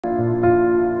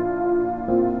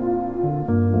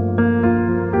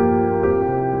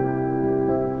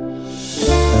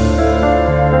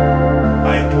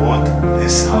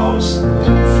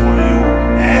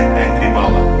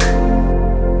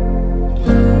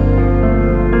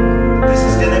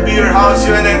penthouse,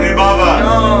 you and Angry Baba.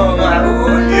 No,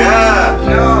 معقول? Yeah.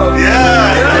 No. Yeah.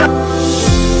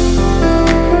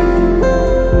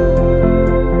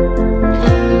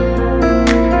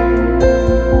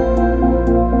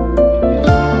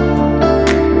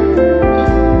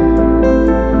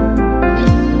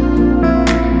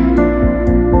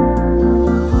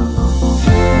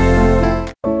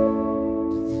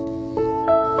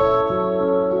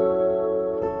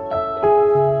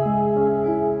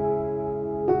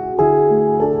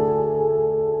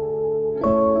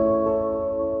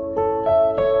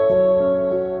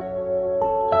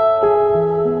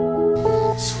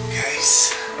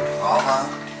 Mama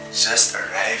just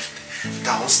arrived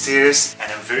downstairs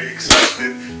and I'm very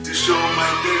excited to show my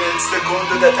parents the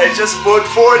condo that I just bought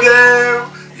for them.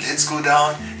 Let's go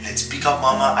down, let's pick up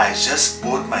Mama. I just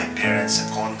bought my parents a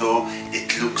condo.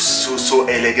 It looks so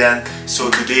elegant.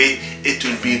 So today it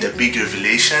will be the big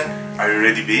revelation. Are you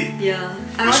ready, babe? Yeah.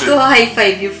 I want to high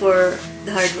five you for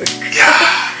the hard work. Yeah.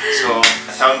 So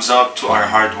thumbs up to our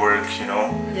hard work, you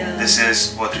know. Yeah. This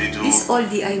is what we do. It's all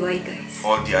DIY, guys.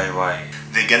 All DIY.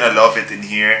 They're gonna love it in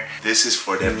here. This is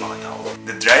for them, mga tao.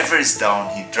 The driver is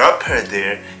down. He dropped her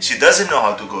there. She doesn't know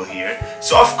how to go here.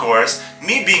 So of course,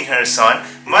 me being her son,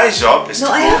 my job is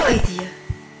to go. No, I have an idea.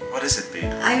 What is it,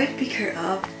 babe? I will pick her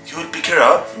up. You will pick her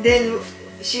up? Then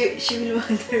she will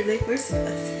wonder like, where's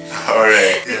Bas?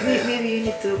 Alright. Maybe you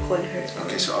need to call her.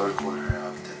 Okay, so I will call her.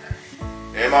 I'll tell her.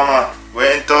 Hey mama,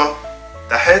 وين انتو؟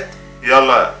 تحت؟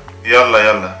 يلا يلا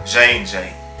يلا جايين.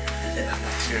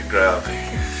 You're grabbing.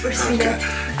 Where's Milad?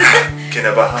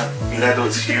 Kinabahan. Milad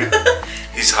was here.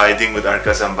 He's hiding with our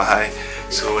cousin Bahay.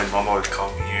 So when Mama would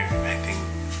come here, I think,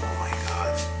 oh my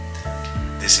god,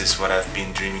 this is what I've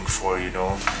been dreaming for, you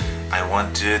know. I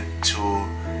wanted to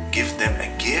give them a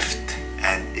gift,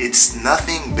 and it's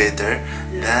nothing better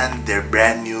than their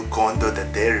brand new condo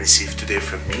that they received today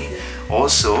from me.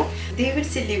 Also, they will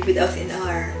still live with us in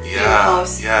our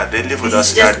house. Yeah, they live with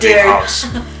us in our dream house.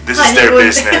 This is their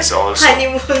business also.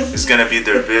 Honeymoon. It's gonna be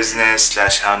their business /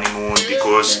 honeymoon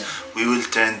because we will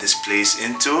turn this place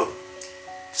into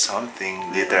something.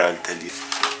 Later I'll tell you.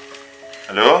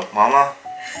 Hello, Mama?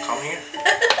 Come here.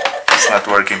 It's not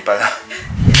working, pala.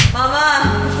 Mama,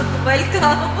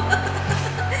 welcome.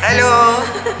 Hello.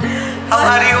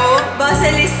 How are you?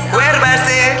 Basil is Where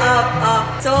Basil? up.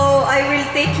 So I will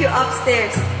take you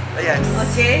upstairs. Yes.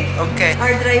 Okay? Okay.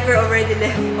 Our driver already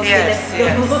left. Okay, let's go.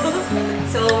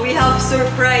 So we have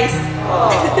surprise.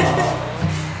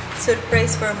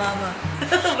 Surprise for Mama.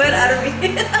 Where are we?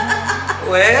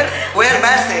 Where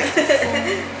Basil?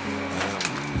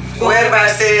 Where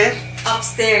Basil?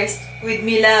 Upstairs with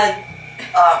Milad.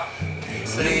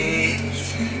 3,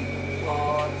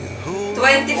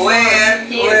 24. Where?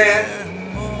 Here. Where?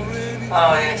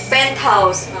 Oh yes.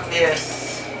 Penthouse.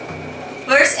 Yes.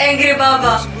 Where's Angry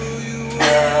Baba?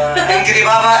 Angry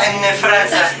Baba in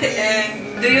France.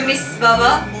 Do you miss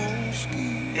Baba?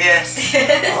 Yes.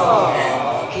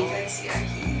 Okay guys, we are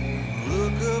here.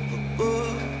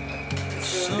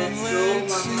 So let's go,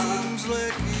 Mama.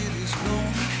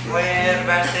 Where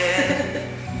Basil?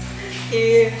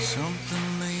 Here.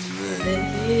 Then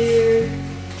here.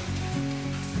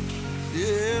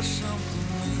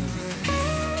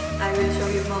 I will show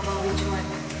you, Mama, which one.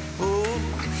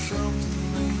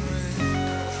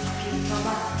 Okay,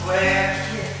 Mama. Where?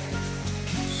 Here.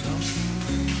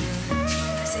 I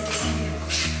said this here.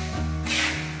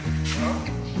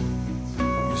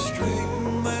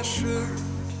 Straighten my shirt,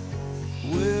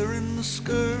 wearing the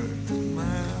skirt that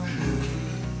my mother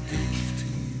gave to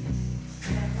you.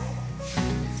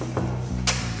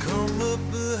 Come up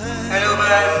behind. Hello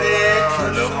Basil.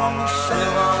 Hello, Mama. Hello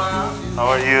Mama. How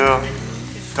are you?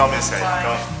 Come inside.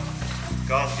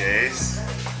 Come, guys.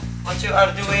 What you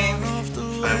are doing?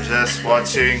 I'm just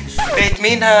watching Wait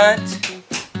minute.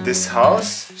 this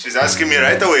house. She's asking me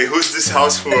right away, who's this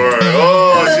house for?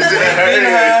 Oh, she's in a hurry.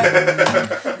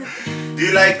 Do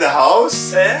you like the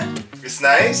house? Eh? It's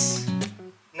nice?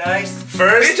 Nice.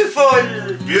 First, beautiful,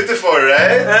 right? Beautiful.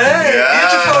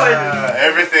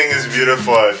 Everything is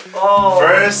beautiful. Oh,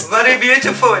 First, very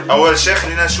beautiful. أول شيء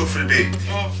خلينا نشوف البيت.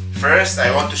 First, I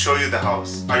want to show you the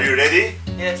house. Are you ready?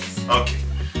 Yes. Okay.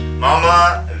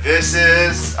 Mama, this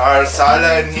is our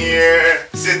sala in here.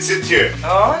 Sit here.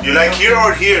 On. You like here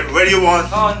or here? Where you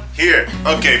want? On. Here.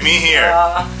 Okay, me here.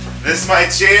 This is my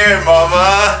chair,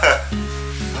 Mama.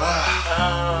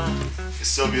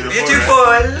 It's so beautiful.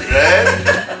 Beautiful. Right?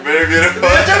 Very beautiful.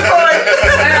 Beautiful.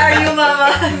 Where are you,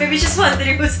 Mama? Maybe just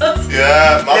wondering who's house.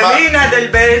 Yeah, Mama. Lamina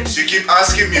del bed. She keep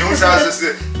asking me whose house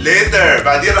is it. Later.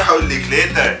 بعدين راح أقول لك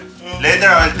later. Later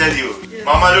I'll tell you.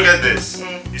 Mama, look at this.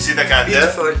 You see the candle?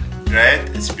 Beautiful. Right?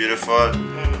 It's beautiful.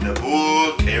 the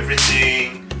book,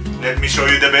 everything. Let me show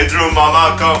you the bedroom,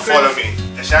 Mama. Come, follow me.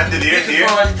 The chandelier here.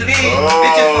 Beautiful,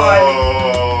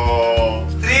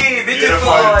 tree,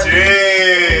 beautiful.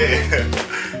 Tree.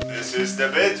 This is the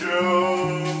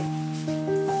bedroom.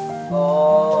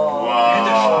 Oh, Wow.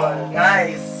 beautiful,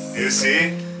 nice. You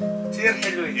see? كتير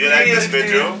حلوة. You like this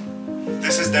bedroom?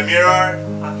 This is the mirror.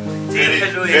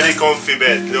 Very comfy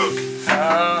bed. Look.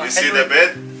 You see the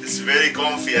bed? It's very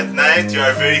comfy. At night, you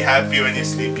are very happy when you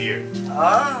sleep here.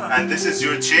 And this is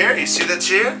your chair. You see the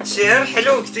chair? chair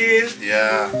حلو كتير.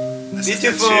 Yeah. This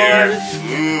Beautiful. is the chair.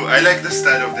 Ooh, I like the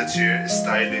style of the chair. It's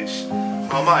stylish.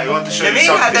 Mama, I want to show you لمين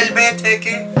something. هذا البيت هيك؟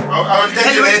 I will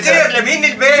tell you حلو كتير. later. لمين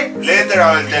البيت؟ Later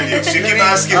I will tell you. She keep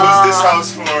asking who's this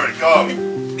house for. Come.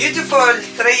 Beautiful,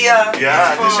 Treya.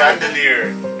 Yeah, the chandelier.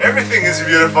 Everything is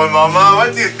beautiful, Mama.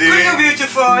 What do you كله think?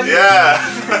 beautiful. Yeah.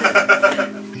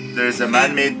 There's a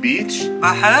man-made beach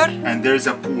بحر. and there's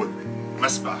a pool.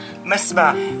 مسبح.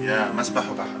 مسبح. Yeah, مسبح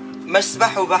وبحر.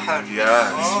 مسبح وبحر.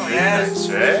 Yeah, it's Oh, very yes. nice,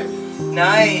 right?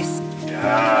 Nice.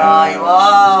 Yeah. Ay,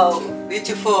 wow.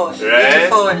 Beautiful. Right?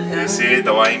 Beautiful. You see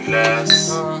the wine glass.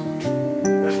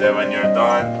 And then when you're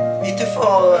done,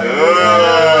 Beautiful.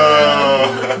 oh,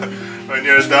 when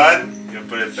you're done, you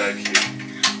put it back here.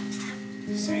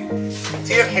 You see?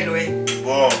 كتير حلوة.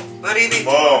 Boom. Very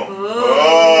beautiful. Boom.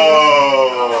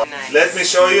 Oh. Nice. Let me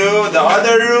show you the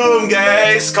other room,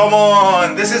 guys. Come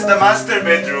on. This is the master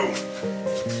bedroom.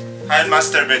 And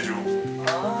master bedroom.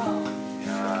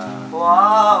 Yeah.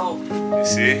 Wow. You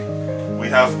see? We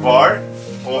have bar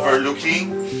overlooking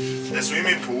the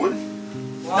swimming pool.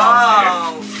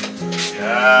 Wow.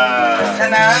 Yeah.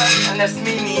 أنا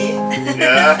سميني.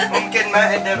 Yeah. ممكن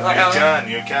ما أقدر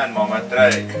You أقعد. can, Mama,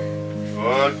 try.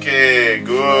 Okay,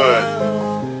 good.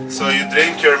 So you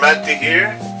drink your matti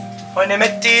here. هون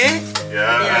متي.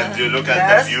 Yeah, and you look at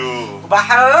Yes. the view.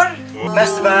 بحر.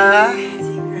 مسبح.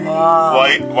 Wow.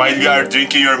 While you are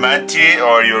drinking your matti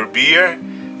or your beer,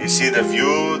 you see the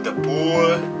view, the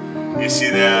pool, you see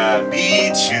the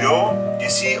beach, you know, you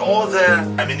see all the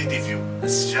amenity view.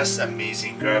 It's just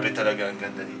amazing. Grabe talaga ang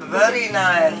ganda dito. Very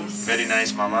nice. Very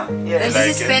nice, Mama. Yes. You This like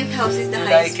is it? penthouse, is the You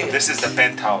highest. like it? This is the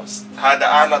penthouse. هذا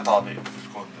أعلى طابق في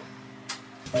الكوندو.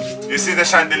 You see the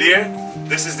chandelier?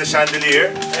 This is the chandelier.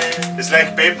 It's like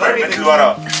paper. Very مثل big.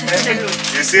 ورق. حلو.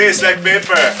 You see, it's like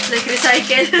paper. Like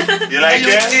recycle. You like حلو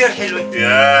it? كتير حلو.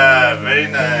 Yeah, very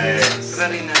nice.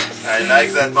 Very nice. I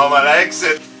like that. Mama likes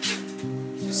it.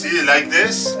 You see, like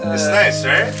this? It's nice,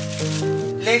 right?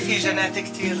 ليه في جنات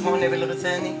كتير هون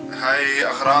بالغثاني؟ هاي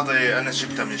أغراضي أنا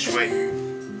جبتها من شوي.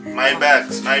 My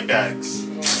bags.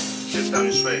 جبتها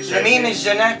من شوي. لمين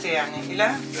الجنات يعني؟ إلى؟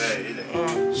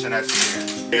 إيه. شنات.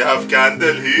 You have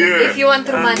candle here. If you want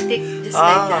romantic, just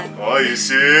like that. Oh, you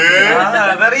see?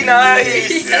 very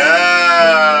nice.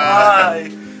 Yeah.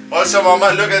 Hi. Also, Mama,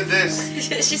 look at this.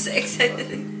 She's so excited.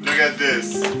 Look at this.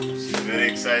 She's very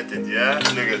excited, yeah?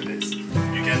 Look at this.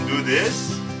 You can do this.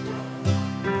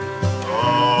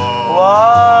 Oh.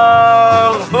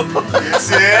 Wow. You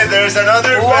see, there's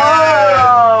another bed.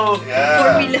 Wow. Yeah.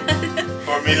 For Milan.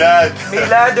 For Milad.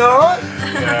 ميلادو.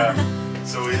 Yeah.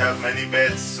 So we have many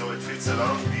beds, so it fits a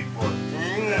lot of people.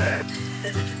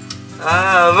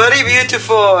 very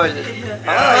beautiful.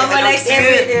 Mama likes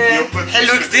everything. You put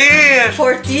حلو tissue. كتير.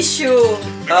 For tissue.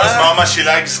 Because Mama, she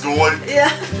likes gold. Yeah.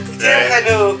 كتير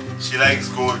حلو. She likes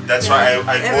gold. That's why I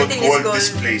bought Everything is gold gold.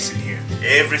 displays in here.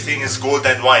 Everything is gold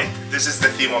and white. This is the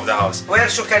theme of the house. وين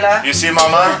شوكولا؟ You see,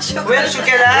 Mama? وين We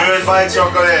شوكولا؟ will buy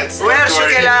chocolates. Where Don't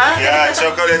worry. chocolate? Yeah,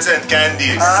 chocolates and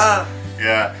candies.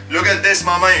 Yeah. Look at this,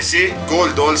 Mama. You see?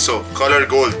 Gold also. Color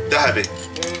gold. ذهبي.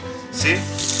 See?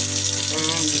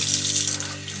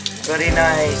 Very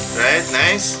nice. Right?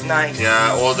 Nice? Nice.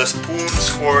 Yeah, all the spoons,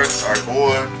 forks are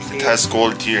gold. It has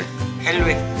gold here.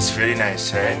 حلوة. It's very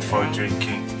nice, right? For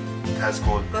drinking. It has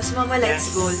gold. Because Mama likes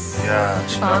gold. Yeah.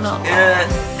 she loves gold. Yes.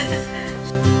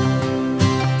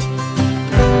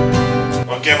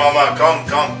 Okay, Mama,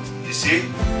 come. You see?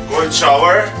 Gold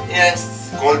shower, Yes.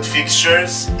 gold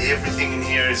fixtures. Everything in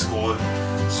here is gold.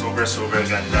 Super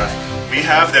ganda. We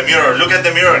have the mirror. Look at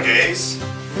the mirror, guys.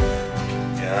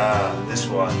 Yeah, this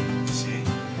one. See?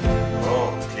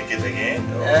 Oh, click it again.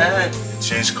 Oh. Yes.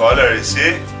 Change color, you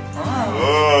see?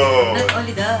 Oh. Not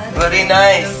only that. Very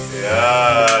nice.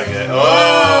 Yeah.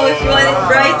 Oh, if you want it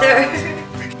brighter.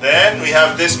 Then we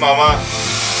have this, Mama.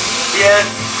 Yes.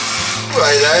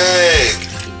 I like.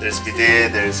 There's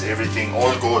bidet, there's everything,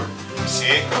 all gold.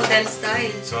 See? Hotel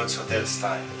style. So it's hotel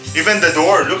style. Even the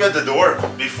door, look at the door.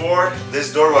 Before,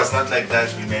 this door was not like that.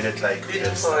 We made it like hotel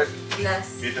Beautiful. style. Glass.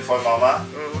 Beautiful, Mama.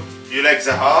 You like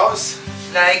the house?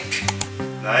 Like.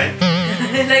 Like?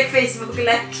 Like Facebook,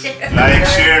 like, share. Like,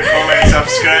 share, comment,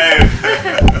 subscribe.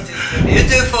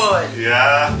 Beautiful.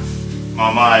 Yeah.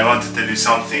 Mama, I want to tell you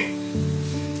something.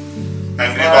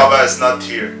 Angry Baba is not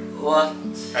here. What?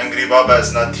 Angry Baba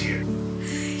is not here.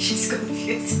 She's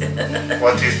confused.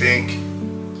 What do you think?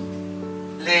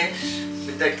 ليش؟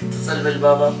 بدك تتصل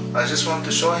بالبابا؟ I just want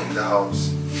to show him the house.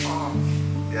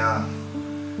 Yeah.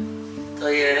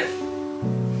 طيب.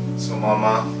 So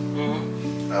Mama,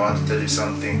 I want to tell you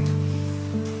something.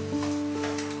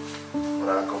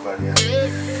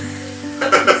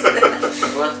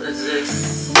 What is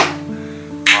this?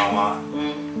 Mama,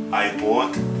 I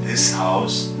bought this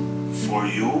house for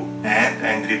you and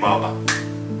Angry Baba.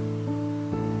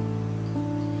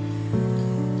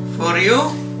 For you?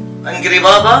 Angry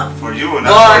Baba? For you,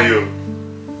 not Why? for you.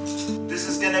 This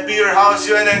is gonna be your house,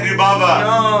 you and Angry Baba.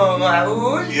 No,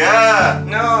 معقول? Yeah.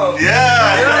 No.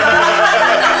 Yeah.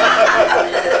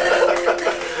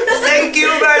 Thank you,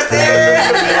 birthday.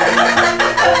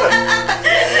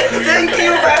 Thank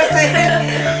you, birthday.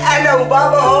 أنا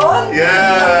وبابا هون.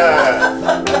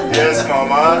 Yeah. Yes,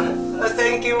 Mama.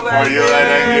 Thank you, For birthday. you and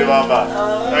Angry Baba.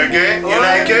 Okay? You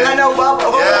like it? أنا وبابا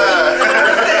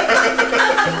هون.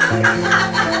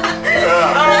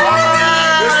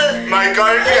 My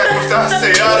car key at مفتاح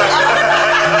السيارة.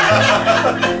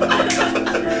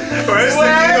 Where's the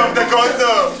key of the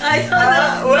condo? I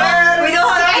thought Where? we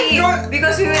don't have key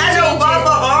because we will أنا change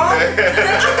وبابا it. هون.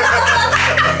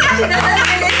 She doesn't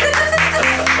feel it.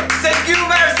 Thank you,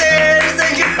 birthday.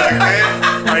 Thank you. Okay.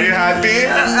 Are you happy?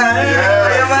 I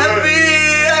am happy.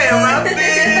 I am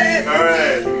happy.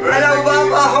 Alright. أنا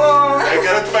وبابا هون. I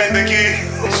cannot find the key.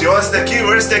 She wants the key.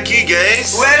 Where's the key,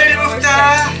 guys? وين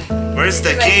المفتاح? Where's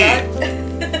the key?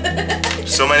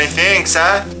 So many things,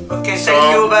 huh? Okay, So-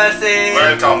 thank you, birthday.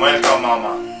 Welcome, welcome,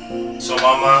 Mama. So,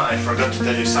 Mama, I forgot to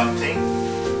tell you something.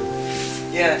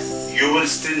 Yes. You will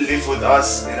still live with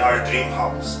us in our dream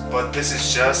house, but this is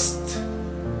just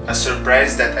a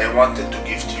surprise that I wanted to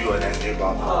give to you and Angry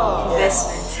Baba.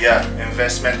 Investment. Yeah,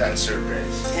 investment and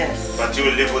surprise. Yes. But you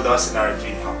will live with us in our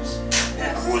dream house.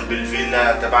 Yes.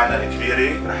 وبالفيلا تبعنا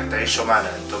الكبيرة رح تعيشوا معنا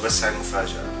انتوا بس هاي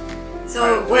مفاجأة. So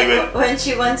We will. when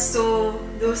she wants to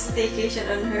do staycation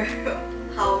on her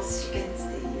house, she can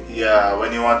stay here. Yeah,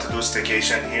 when you want to do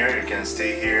staycation here, you can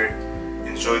stay here,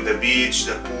 enjoy the beach,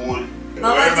 the pool.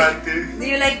 Mama, Romantic. do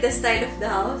you like the style of the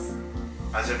house?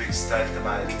 عجبك ستايل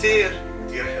تبعي؟ كتير.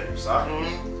 كتير حلو صح؟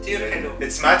 كتير حلو.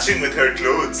 It's matching with her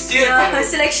clothes. كتير Yeah, حلو.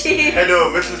 it's like she. حلو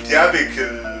مثل ثيابك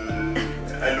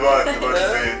الألوان تبعت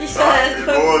البيت صح؟ Yeah.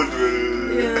 الجولد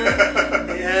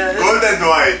Yes. جولد اند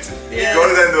وايت Yes.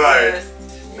 جولد اند وايت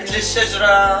Yes. مثل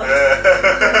الشجرة.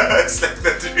 It's like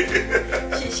the tree.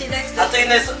 She likes the.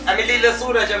 أعطينا اعملي لي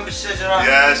صورة جنب الشجرة.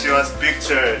 Yeah, she wants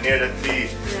picture near the tree.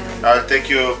 Yeah. I'll take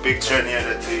you a picture near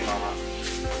the tree, Mama.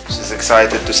 She's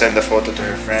excited to send a photo to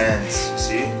her friends.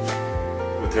 See?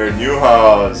 With her new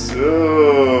house.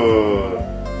 Ooh,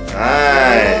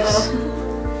 nice.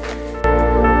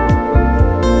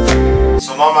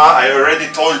 So, Mama, I already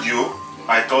told you.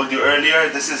 I told you earlier.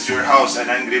 This is your house, and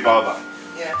Angry Baba.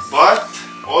 Yes. But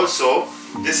also,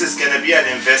 this is gonna be an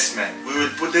investment. We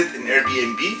will put it in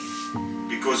Airbnb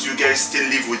because you guys still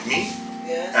live with me.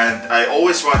 Yes. And I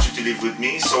always want you to live with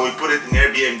me, so we put it in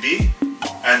Airbnb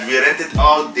and we rent it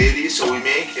out daily, so we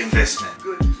make investment.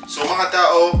 Good. So mga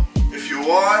tao, if you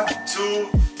want to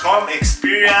come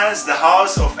experience the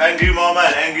house of Angry Mama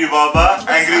and Angry Baba,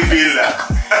 Angry Villa.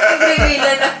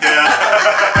 Yeah.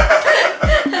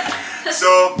 So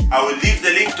I will leave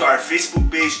the link to our Facebook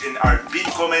page in our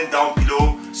pinned comment down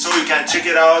below, so you can check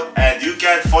it out and you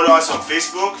can follow us on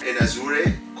Facebook in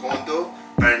Azure, Condo,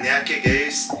 Paranaque,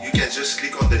 guys. You can just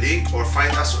click on the link or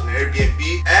find us on Airbnb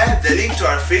and the link to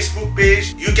our Facebook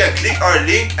page. You can click our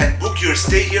link and book your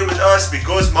stay here with us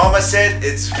because Mama said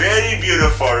it's very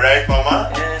beautiful, right,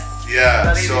 Mama? Yes.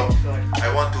 Yeah. Very So beautiful.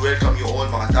 I want to welcome you all,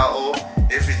 mga tao.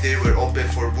 Every day we're open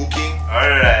for booking.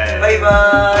 All right. Bye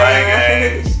bye. Bye,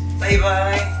 guys. Bye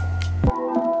bye.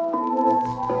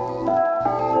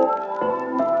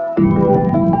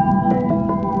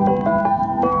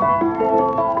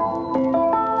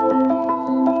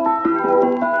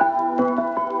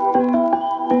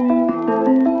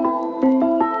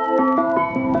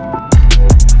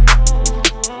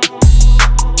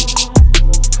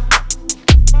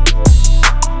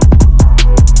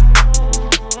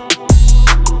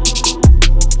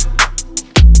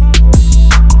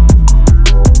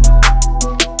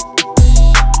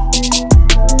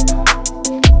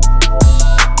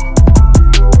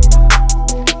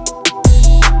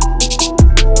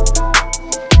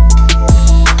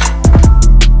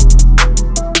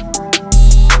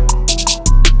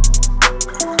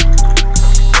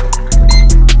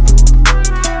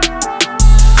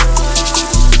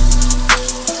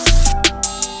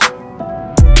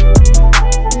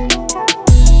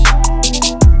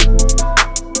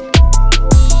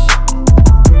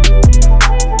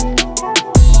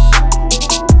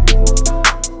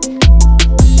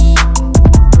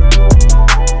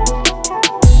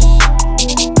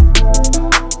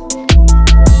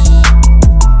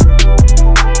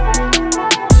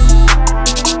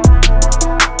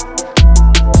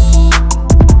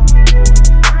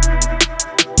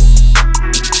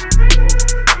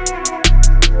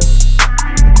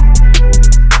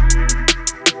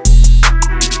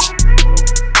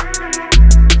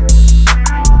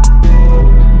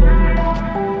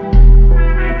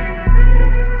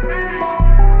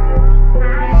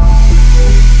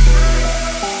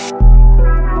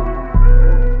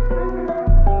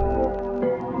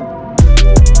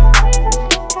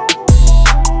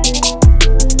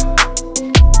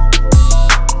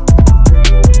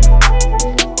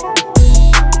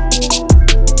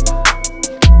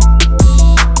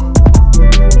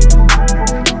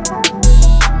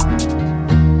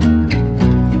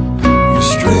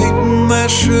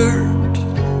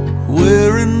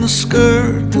 wearing the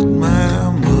skirt that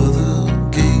my mother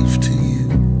gave to you.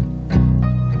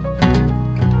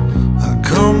 I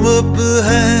come up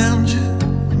behind you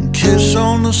and kiss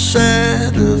on the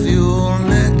side of your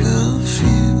neck a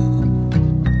few,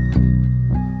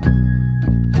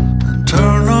 and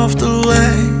turn off the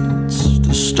lights.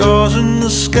 The stars in the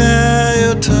sky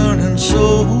are turning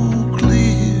so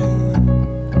clear,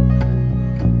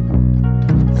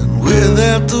 and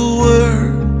without the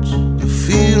words, the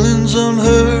feelings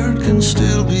unheard can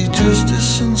still be just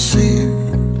as sincere.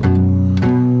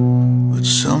 But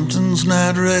something's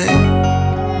not right.